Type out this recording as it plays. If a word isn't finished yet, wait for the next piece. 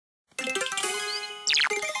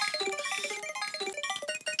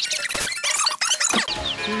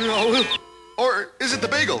Or is it the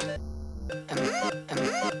bagel?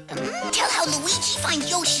 Tell how Luigi finds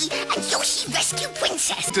Yoshi and Yoshi rescue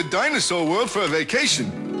Princess. To Dinosaur World for a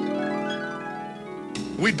vacation.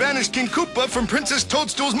 We banished King Koopa from Princess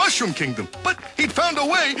Toadstool's Mushroom Kingdom, but he'd found a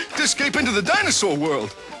way to escape into the dinosaur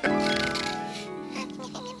world.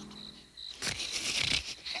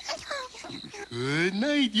 Good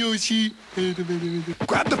night, Yoshi.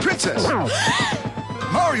 Grab the princess.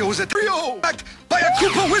 Mario was a trio backed by a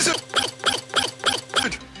Koopa wizard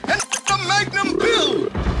and a Magnum Bill.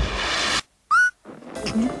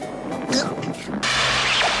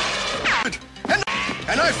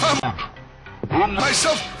 And I found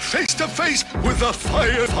myself face to face with a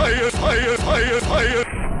fire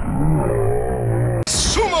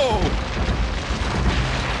sumo.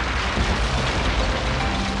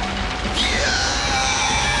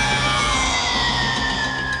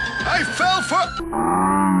 I fell for...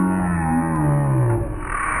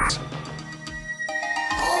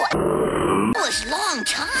 Oh, it was a long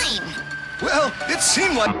time. Well, it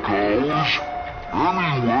seemed like... Anyway,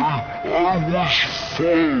 I was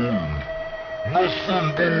fine. Nothing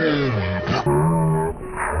below me.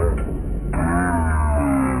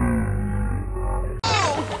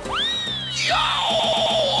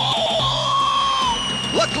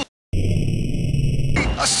 Luckily,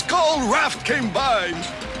 a skull raft came by.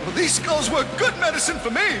 Well, these skulls were good medicine for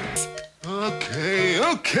me.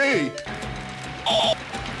 Okay.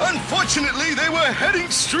 Unfortunately, they were heading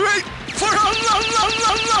straight for a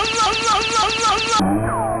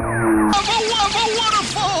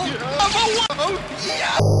waterfall.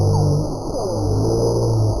 Yeah.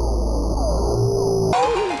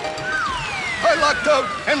 I locked out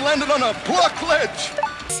and landed on a block ledge.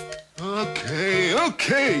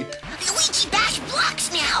 Okay. Luigi bash blocks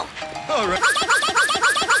now. All right.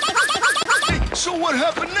 So what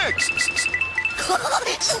happened next?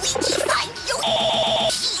 Luigi find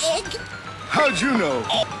Yoshi egg. How'd you know?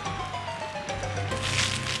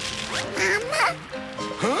 Mama.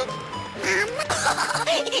 Huh? Mama.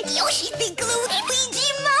 Yoshi think Luigi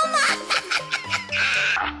Mama.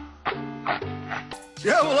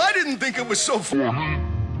 Yeah, well, I didn't think it was so funny.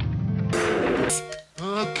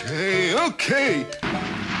 Okay.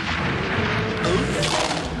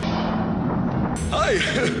 Hi.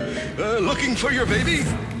 Looking for your baby?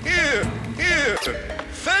 Here.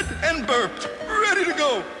 Fed and burped. Ready to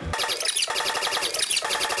go.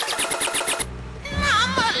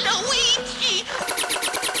 Mama Luigi.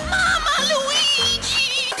 Mama Luigi.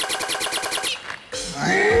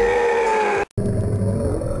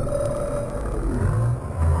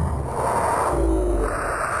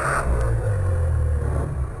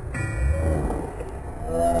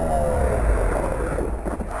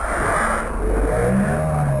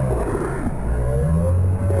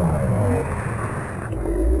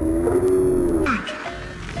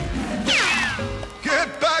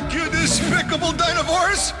 Despicable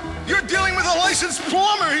Dinosaurs! You're dealing with a licensed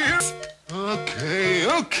plumber here!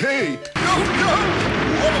 Okay. Go!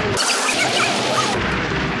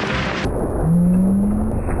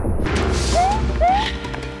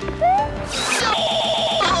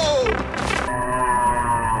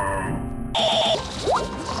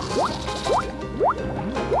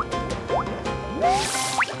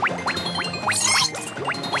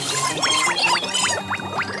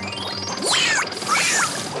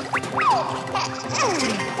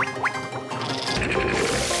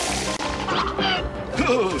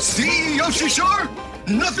 Oh, see, Yoshi Shore?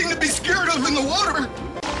 Nothing to be scared of in the water.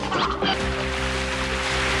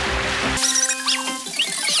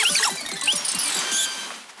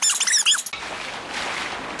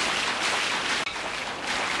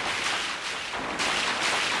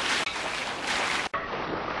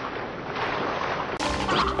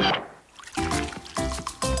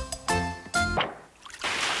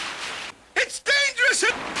 It's dangerous!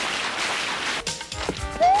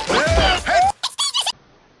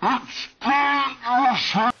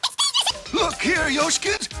 Look here,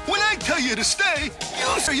 Yoshkins. When I tell you to stay,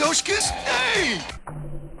 Yoshkins, stay!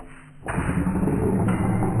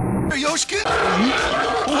 Yoshkins?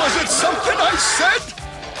 Was it something I said?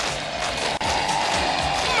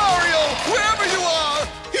 Mario, wherever you are,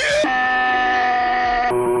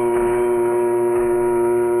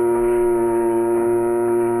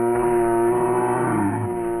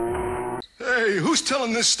 Hey, who's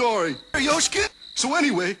telling this story? Yoshkin? So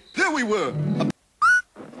anyway, there we were.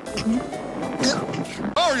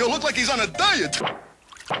 Mario looked like he's on a diet.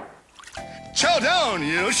 Chow down,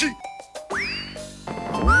 Yoshi.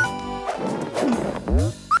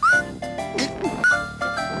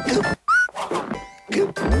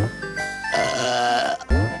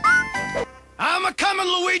 I'm a-comin',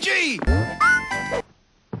 Luigi.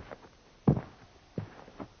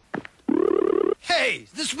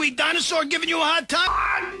 giving you a hard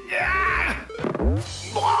time?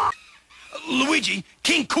 Luigi,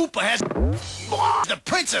 King Koopa has the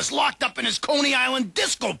princess locked up in his Coney Island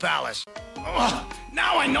disco palace.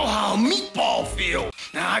 Now I know how a meatball feels.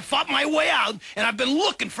 Now, I fought my way out, and I've been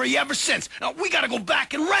looking for you ever since. Now, we gotta go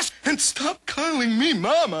back and rest. And stop calling me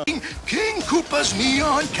Mama. King Koopa's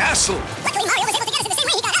Neon Castle. Luckily, Mario was able to get us in the same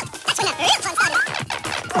way he got out. That's when the real fun started.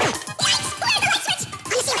 Yikes! Where's the light switch?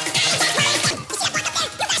 You see him? You see it block up there?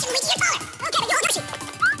 You fasten Luigi your collar. Okay, but you'll Yoshi.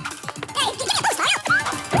 Hey, give me a boost, Mario.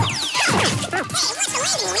 Hey, watch the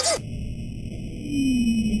landing, Luigi.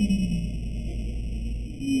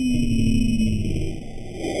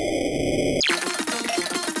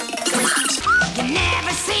 You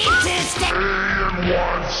never seem to stay.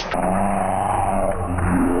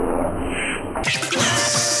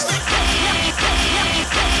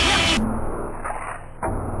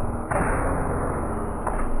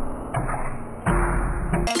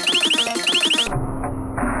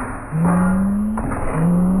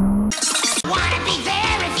 Wanna be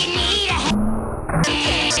there if you need a hand.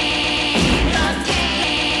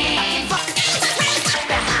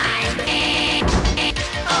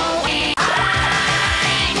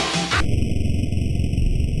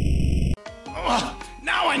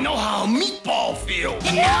 Now I know how a meatball feels.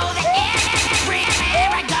 You know that everywhere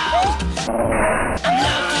I go, I'm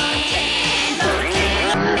looking.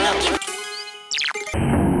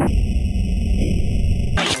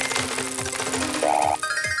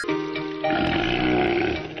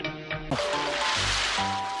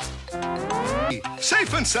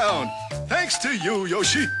 Safe and sound. Thanks to you,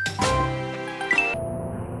 Yoshi.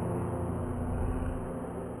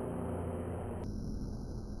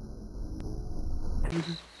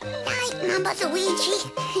 Night, Mama Luigi.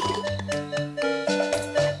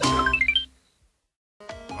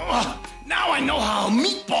 Now I know how a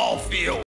meatball feels.